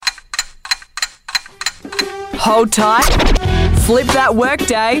Hold tight. Flip that work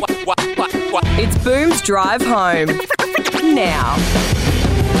day. It's Boom's drive home. Now.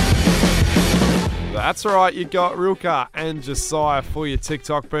 That's right, you got Rielke and Jessiah for your Tik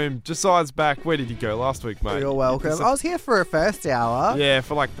Tok Boom. Jessiah's back. Where did you go last week, mate? You're welcome. I was here for a first hour. Yeah,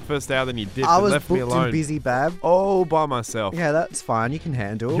 for like the first hour, then you dipped I and was left me booked alone. and busy, Bab. All by myself. Yeah, that's fine. You can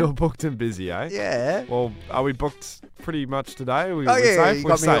handle. You're booked and busy, eh? Yeah. Well, are we booked pretty much today? Oh yeah, safe? you We're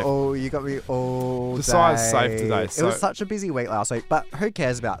got me safe. all. You got me all. Jessiah's day. safe today. It So. was such a busy week last week, but who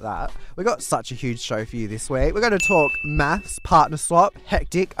cares about that? We got such a huge show for you this week. We're going to talk maths, partner swap,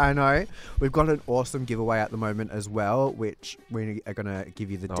 hectic. I know. We've got an awesome giveaway at the moment as well, which we are going to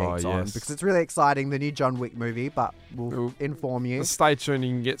give you the dates on because it's really exciting. The new John Wick movie, but we'll inform you. Stay tuned. You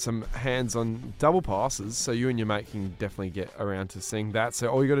can get some hands on double passes, so you and your mate can definitely get around to seeing that. So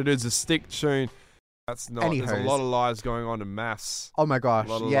all you got to do is just stick tuned. That's not. Anywho's. There's a lot of lies going on in maths. Oh my gosh!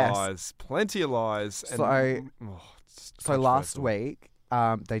 A lot of yes. lies, plenty of lies. So last week,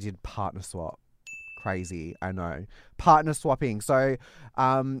 they did partner swap. Crazy, I know. Partner swapping. So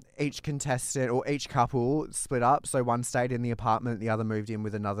each contestant or each couple split up. So one stayed in the apartment, the other moved in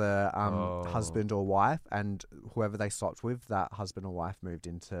with another husband or wife, and whoever they swapped with, that husband or wife moved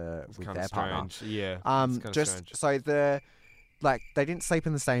into with their partner. Yeah. Just strange. So they didn't sleep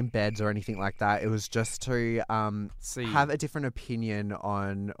in the same beds or anything like that. It was just to have a different opinion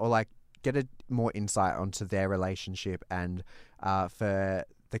on, or like get a more insight onto their relationship, and for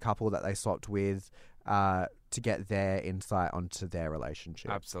the couple that they swapped with, to get their insight onto their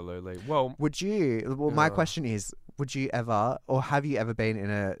relationship. Absolutely. Well, my question is, would you ever, or have you ever been in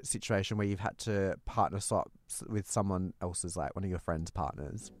a situation where you've had to partner swap with someone else's, like one of your friends'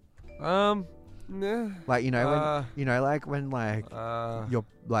 partners? Nah. Like when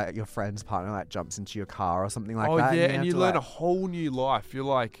your friend's partner like jumps into your car or something like that. Oh yeah, and you learn a whole new life. You're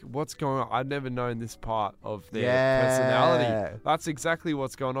like, what's going on? I'd never known this part of their personality. That's exactly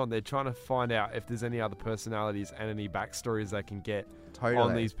what's going on. They're trying to find out if there's any other personalities and any backstories they can get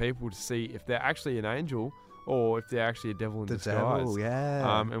on these people to see if they're actually an angel or if they're actually a devil in disguise. Devil,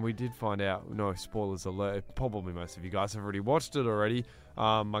 yeah. And we did find out, no spoilers alert, probably most of you guys have already watched it already.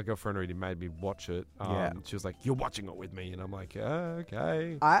 My girlfriend already made me watch it. She was like, you're watching it with me. And I'm like,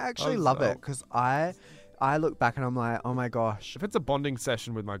 okay. I actually love it because I look back and I'm like, oh my gosh. If it's a bonding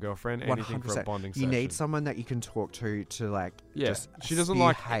session with my girlfriend, anything 100%. For a bonding session. You need someone that you can talk to like, just she doesn't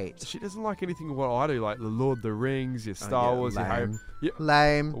like hate. She doesn't like anything what I do, like the Lord of the Rings, your Star Wars, your Harry.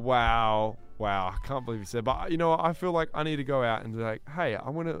 Lame. Wow, I can't believe you said. But you know what? I feel like I need to go out and be like, hey, I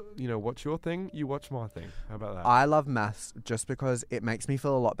want to, watch your thing. You watch my thing. How about that? I love maths just because it makes me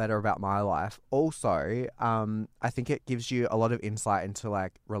feel a lot better about my life. Also, I think it gives you a lot of insight into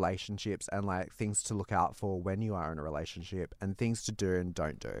like relationships and like things to look out for when you are in a relationship and things to do and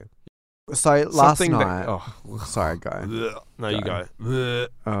don't do. So last night, sorry, go. No, you go.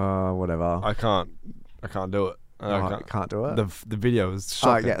 Whatever. I can't do it. Can't do it. The video is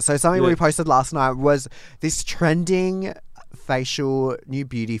shocking. Oh yeah. So something we posted last night was this trending new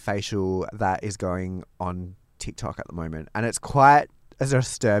beauty facial that is going on TikTok at the moment, and it's quite a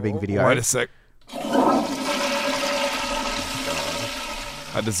disturbing video. Wait a sec.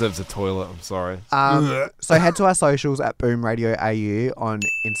 That deserves a toilet. I'm sorry. So head to our socials at Boom Radio AU on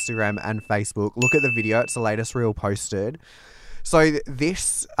Instagram and Facebook. Look at the video. It's the latest reel posted. So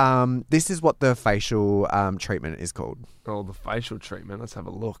this is what the facial treatment is called. Oh, the facial treatment. Let's have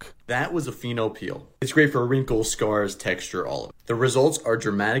a look. That was a pheno peel. It's great for wrinkles, scars, texture, all of it. The results are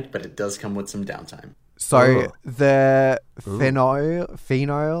dramatic, but it does come with some downtime. So the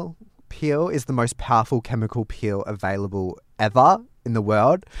phenol peel is the most powerful chemical peel available ever in the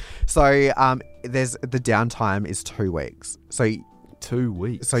world. So there's the downtime is 2 weeks. So 2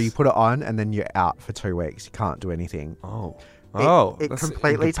 weeks. So you put it on and then you're out for 2 weeks. You can't do anything. It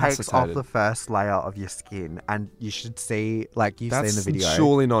completely takes off the first layer of your skin, and you should see, like you've seen the video. That's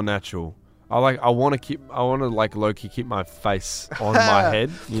surely not natural. I want to low-key keep my face on my head,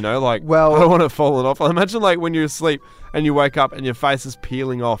 I don't want it falling off. Imagine like when you're asleep and you wake up and your face is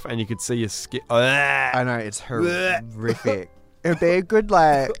peeling off and you could see your skin. I know, it's horrific. It'd be a good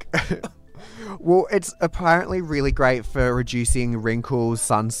well, it's apparently really great for reducing wrinkles,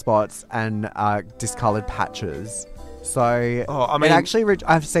 sunspots, and discolored patches. So,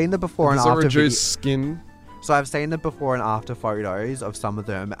 I've seen the before and after. Does it reduce skin? So I've seen the before and after photos of some of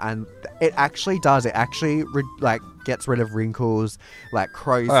them, and it actually does. It actually gets rid of wrinkles, like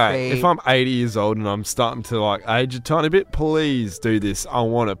crow's feet. If I'm 80 years old and I'm starting to age a tiny bit, please do this. I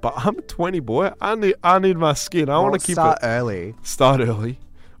want it. But I'm 20, boy. I need my skin. I want to keep start early. Start early.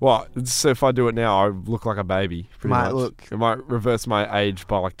 Well, so if I do it now, I look like a baby. Pretty much. It might reverse my age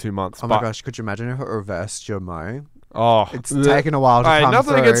by like 2 months. Oh my gosh, could you imagine if it reversed your mo? Oh, it's taken a while to come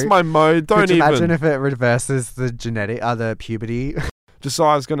nothing through. against my mo. Don't Could you even imagine if it reverses the the puberty?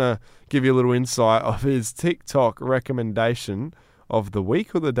 Josiah's gonna give you a little insight of his TikTok recommendation of the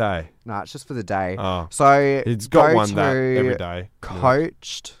week or the day. No, it's just for the day. Oh, so he's got one that every day.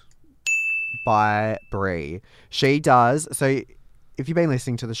 Coached by Brie. She does. So if you've been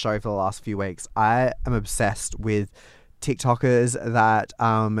listening to the show for the last few weeks, I am obsessed with TikTokers that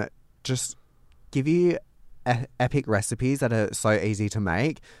just give you epic recipes that are so easy to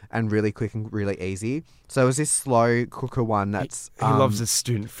make and really quick and really easy. So it was this slow cooker one that's... He loves his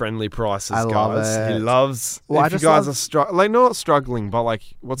student-friendly prices, guys. Love it. He loves... Well, if you guys are not struggling, but like,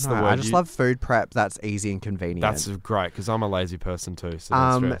 what's the word? I just love food prep that's easy and convenient. That's great, because I'm a lazy person too, so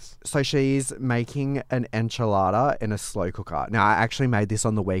don't stress. So she's making an enchilada in a slow cooker. Now, I actually made this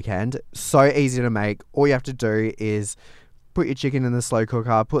on the weekend. So easy to make. All you have to do is put your chicken in the slow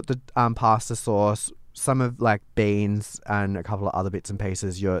cooker, put the pasta sauce, some of like beans and a couple of other bits and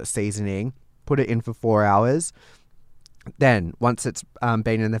pieces, your seasoning, put it in for 4 hours. Then once it's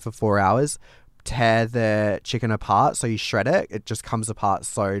been in there for 4 hours, tear the chicken apart. So you shred it. It just comes apart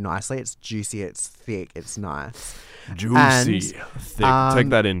so nicely. It's juicy. It's thick. It's nice. Juicy. Thick. Take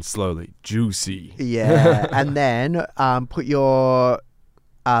that in slowly. Juicy. Yeah. And then put your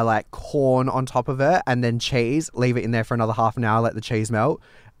like corn on top of it and then cheese. Leave it in there for another half an hour. Let the cheese melt.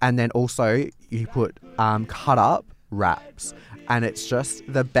 And then also you put cut up wraps. And it's just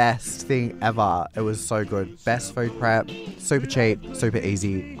the best thing ever. It was so good. Best food prep. Super cheap. Super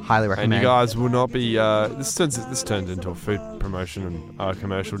easy. Highly recommend. And you guys will not be... this turned into a food promotion and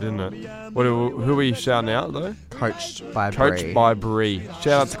commercial, didn't it? Who are we shouting out, though? Coached by Brie. Coached by Brie. Shout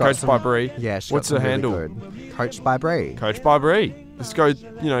out to Coached by Brie. Yeah, what's her handle? Good. Coached by Brie. Coached by Brie. Just go,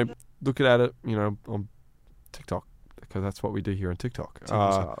 look at it, on TikTok. Because that's what we do here on TikTok.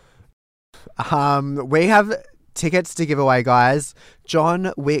 We have tickets to give away, guys.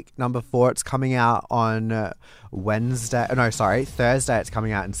 John Wick #4. It's coming out on Thursday. It's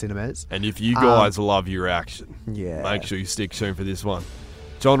coming out in cinemas. And if you guys love your action, make sure you stick tuned for this one.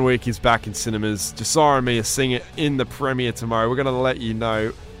 John Wick is back in cinemas. Josiah and me are seeing it in the premiere tomorrow. We're going to let you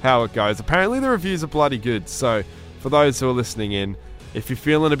know how it goes. Apparently the reviews are bloody good. So for those who are listening in, if you're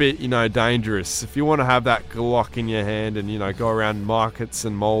feeling a bit, dangerous, if you want to have that Glock in your hand and, go around markets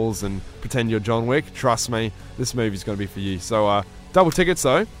and malls and pretend you're John Wick, trust me, this movie's going to be for you. So, double tickets,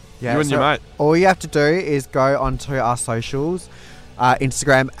 though. Yeah, you and your mate. All you have to do is go onto our socials,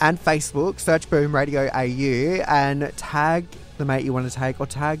 Instagram and Facebook, search Boom Radio AU, and tag the mate you want to take or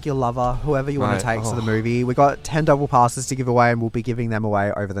tag your lover, whoever you want to take to the movie. We got 10 double passes to give away, and we'll be giving them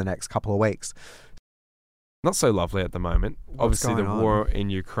away over the next couple of weeks. Not so lovely at the moment. What's Obviously, the war in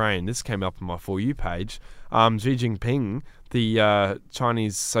Ukraine. This came up on my For You page. Xi Jinping, the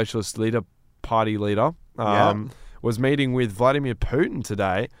Chinese Socialist Party leader, was meeting with Vladimir Putin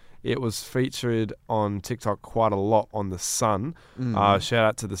today. It was featured on TikTok quite a lot on The Sun. Shout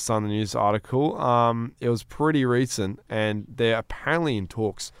out to The Sun, the news article. It was pretty recent, and they're apparently in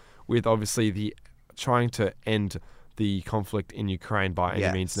talks with, obviously, trying to end the conflict in Ukraine by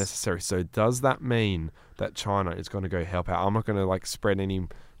any means necessary. So does that mean that China is going to go help out? I'm not going to spread any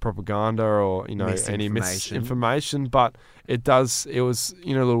propaganda or any misinformation, but it was a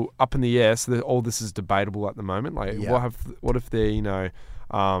little up in the air. So all this is debatable at the moment. What if they're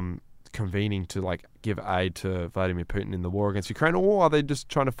convening to give aid to Vladimir Putin in the war against Ukraine, or are they just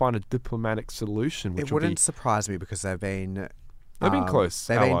trying to find a diplomatic solution? It wouldn't surprise me because they've been close.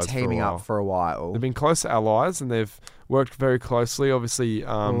 They've been teaming up for a while. They've been close allies, and they've worked very closely. Obviously,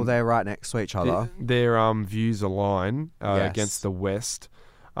 they're right next to each other. Their views align against the West.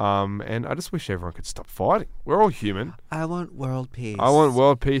 And I just wish everyone could stop fighting. We're all human. I want world peace.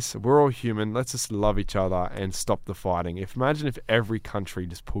 We're all human. Let's just love each other and stop the fighting. Imagine if every country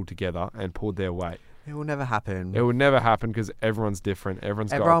just pulled together and pulled their weight. It will never happen. It would never happen because everyone's different.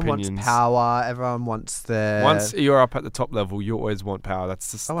 Everyone wants power. Everyone wants Once you're up at the top level, you always want power.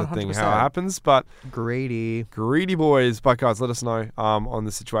 That's just the thing, how it happens. But greedy boys. But guys, let us know on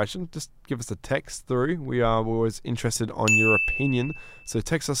the situation. Just give us a text through. We're always interested on your opinion. So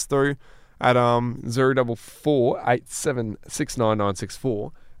text us through at 044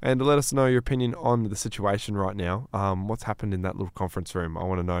 8769964 and let us know your opinion on the situation right now. What's happened in that little conference room? I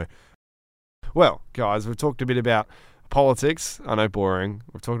want to know. Well, guys, we've talked a bit about politics. I know, boring.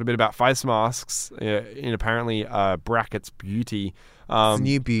 We've talked a bit about face masks in apparently Brackett's Beauty It's a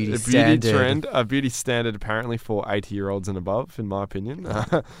new beauty a standard. Beauty trend, a beauty standard apparently for 80-year-olds and above, in my opinion.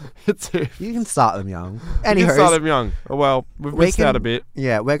 You can start them young. You can start them young. Well, we've missed out a bit.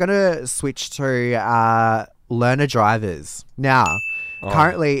 Yeah, we're going to switch to learner drivers. Now,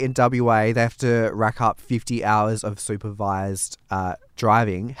 currently in WA, they have to rack up 50 hours of supervised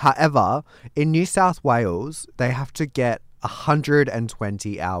driving. However, in New South Wales, they have to get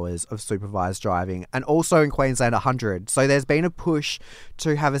 120 hours of supervised driving, and also in Queensland 100. So there's been a push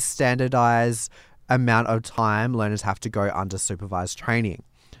to have a standardized amount of time learners have to go under supervised training.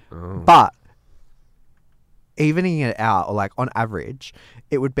 But evening it out, or like on average,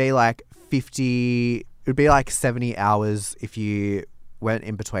 it would be like 70 hours if you went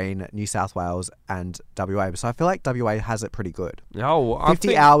in between New South Wales and WA. So I feel like WA has it pretty good.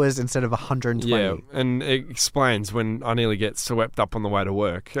 50 hours instead of 120. Yeah, and it explains when I nearly get swept up on the way to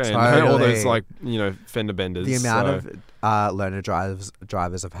work. And all those, fender benders. The amount of learner drivers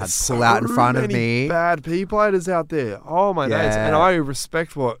have had to pull out in front of me. Bad P-platers out there. Oh, my days. And I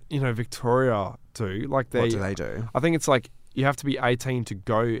respect what, Victoria do. What do they do? I think it's like, you have to be 18 to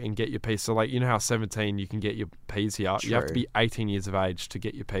go and get your Ps. So, you know how 17 you can get your Ps here? True. You have to be 18 years of age to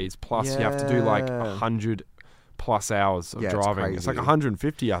get your Ps. Plus, you have to do 100 plus hours of driving. It's like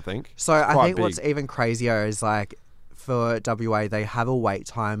 150, I think. So, I think what's even crazier is for WA, they have a wait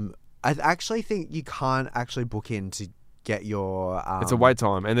time. I actually think you can't actually book in to get your... it's a wait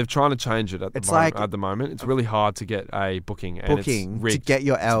time, and they're trying to change it at the moment. It's really hard to get a booking. And it's rigged. To get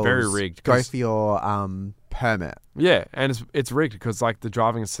your Ls. It's very rigged. Go for your permit. Yeah, and it's rigged because the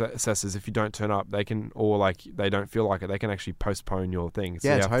driving assessors, if you don't turn up, they can, or they don't feel like it, they can actually postpone your thing.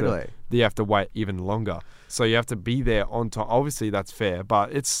 So totally. You have to wait even longer. So you have to be there on time. Obviously, that's fair,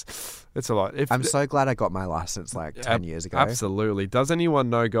 but it's a lot. I'm so glad I got my license 10 years ago. Absolutely. Does anyone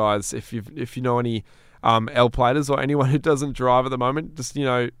know, guys, if you know any L-platers or anyone who doesn't drive at the moment, just,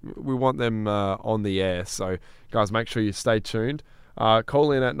 we want them on the air. So, guys, make sure you stay tuned.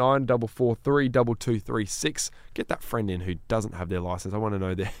 Call in at 9443 2236. Get that friend in who doesn't have their license. I want to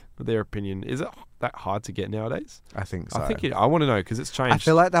know their opinion. Is it that hard to get nowadays? I think so. I want to know because it's changed. I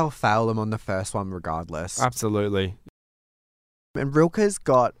feel like they'll fail them on the first one regardless. Absolutely. And Rielke's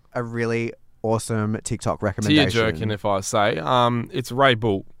got a really awesome TikTok recommendation. Tear-jerking, if I say. It's Ray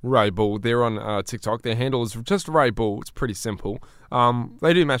Bull. They're on TikTok. Their handle is just Ray Bull. It's pretty simple.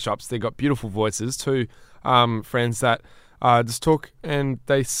 They do mashups. They've got beautiful voices. Two friends that just talk and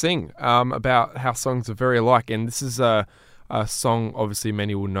they sing about how songs are very alike. And this is a song obviously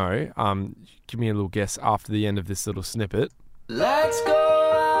many will know. Give me a little guess after the end of this little snippet. Lights go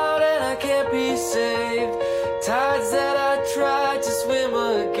out and I can't be saved. Tides that I tried to swim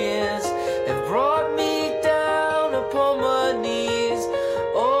against have brought me down upon my knees.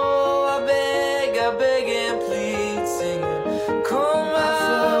 Oh, I beg and plead, singing, come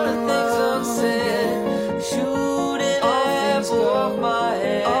out of things unsaid, shooting apple off my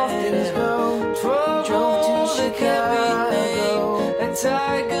head. Trouble that can't be named, and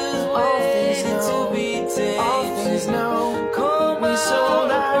tigers waiting to be tamed. Come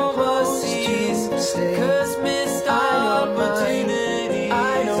out from the seas, 'cause missed opportunities.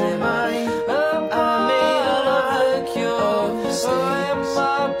 I don't mind. I'm made of the cure. So am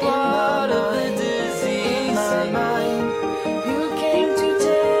I part of the disease? In my mind, you came to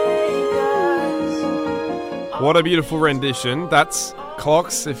take us. What a beautiful rendition. That's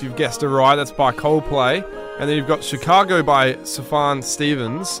Clocks, if you've guessed it right. That's by Coldplay. And then you've got Chicago by Sufjan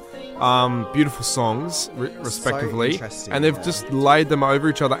Stevens. Beautiful songs, respectively. And they've just laid them over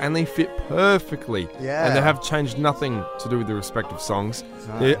each other and they fit perfectly. Yeah. And they have changed nothing to do with the respective songs.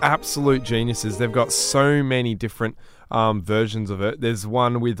 No. They're absolute geniuses. They've got so many different versions of it. There's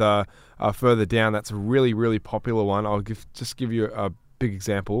one with further down that's a really, really popular one. I'll just give you a big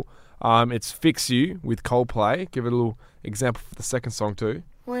example. It's Fix You with Coldplay. Give it a little example for the second song too.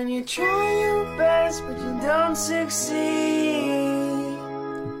 When you try your best but you don't succeed.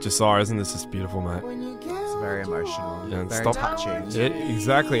 Jessiah, isn't this just beautiful, mate? It's very emotional, very touching. Yeah,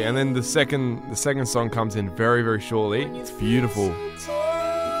 exactly. And then the second song comes in very, very shortly. It's beautiful.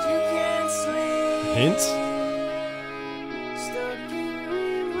 Hint.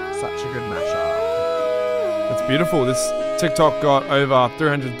 Such a good mashup. It's beautiful. This TikTok got over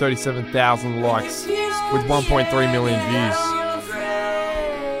 337,000 likes with 1.3 million views.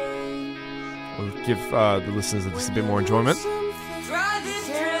 We'll give the listeners just a bit more enjoyment.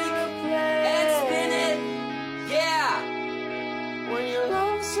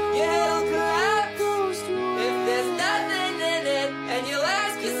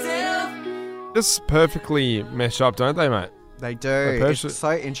 Just perfectly mesh up, don't they, mate? They do. It's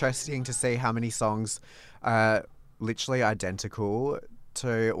so interesting to see how many songs literally identical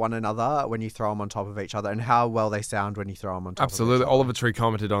to one another when you throw them on top of each other, and how well they sound when you throw them on top Absolutely. of each other. Oliver Tree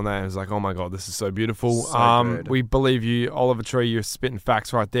commented on that and was like, oh my God, this is so beautiful. So good. We believe you, Oliver Tree. You're spitting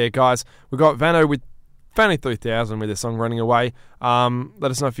facts right there, guys. We've got Vano with Fanny 3000 with their song Running Away.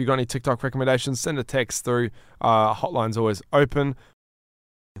 Let us know if you've got any TikTok recommendations. Send a text through. Hotline's always open.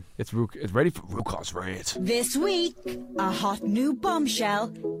 It's ready for Rielke's rant. This week, a hot new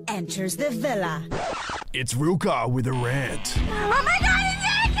bombshell enters the villa. It's Rielke with a rant. Oh my God, he's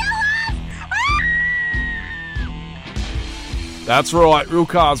gonna kill us! That's right,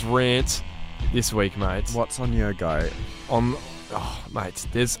 Rielke's rant this week, mate. What's on your go? Mate,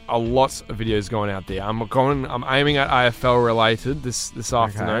 there's a lot of videos going out there. I'm aiming at AFL related this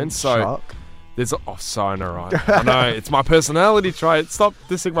afternoon. So Shock. there's I know, right? I know it's my personality trait. Stop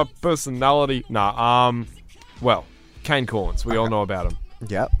dissing my personality. Well, Kane Corns. We all know about him.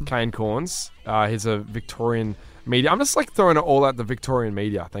 Yep. Kane Corns. He's a Victorian media. I'm just like throwing it all at the Victorian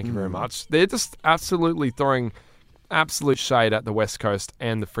media. Thank you very much. They're just absolutely throwing absolute shade at the West Coast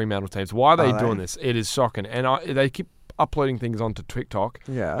and the Fremantle teams. Why are they doing this? It is shocking. And they keep uploading things onto TikTok.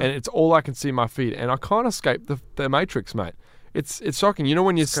 Yeah. And it's all I can see in my feed. And I can't escape the Matrix, mate. It's shocking. You know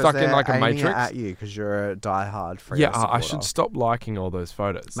when you're stuck in like a Matrix? It at you because you're a diehard Freo Yeah, supporter. I should stop liking all those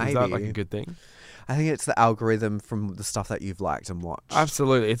photos. Is that like a good thing? I think it's the algorithm from the stuff that you've liked and watched.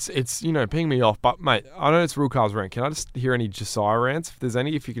 Absolutely. It's pinging me off. But, mate, I know it's Rielke's rant. Can I just hear any Josiah rants? If there's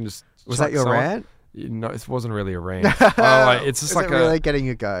any, if you can just... Was that your rant? No, it wasn't really a rant. It's just Is like it really getting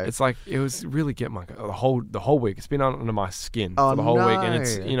a go? It's like it was really getting my the whole week. It's been under my skin Oh, for the whole no. week, and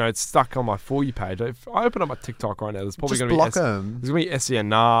it's stuck on my For You page. If I open up my TikTok right now, there's probably Just going to be block them. There's going to be SEN.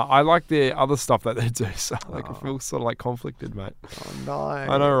 Nah, I like the other stuff that they do. So I feel sort of like conflicted, mate. Oh no!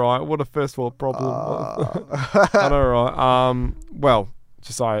 I know, right? What a first world problem. I know, right? Well,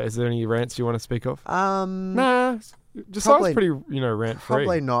 Josiah, is there any rants you want to speak of? Nah. Josiah's pretty, rant free.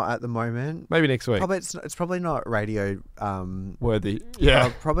 Probably not at the moment. Maybe next week. Probably it's probably not radio worthy.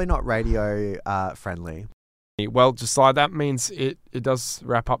 Yeah. Probably not radio friendly. Well, Josiah, that means it does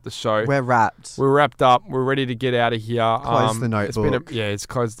wrap up the show. We're wrapped. We're wrapped up. We're ready to get out of here. Close the notebook. It's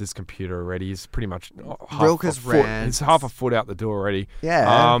closed this computer already. He's pretty much Rielke's rant. He's half a foot out the door already.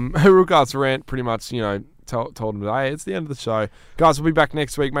 Yeah. Rielke's rant pretty much, told him, hey, it's the end of the show. Guys, we'll be back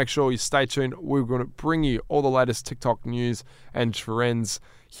next week. Make sure you stay tuned. We're going to bring you all the latest TikTok news and trends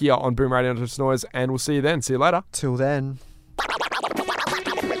here on Boom Radio Just Noise, and we'll see you then. See you later. Till then.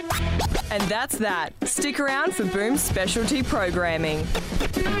 And that's that. Stick around for Boom's specialty programming.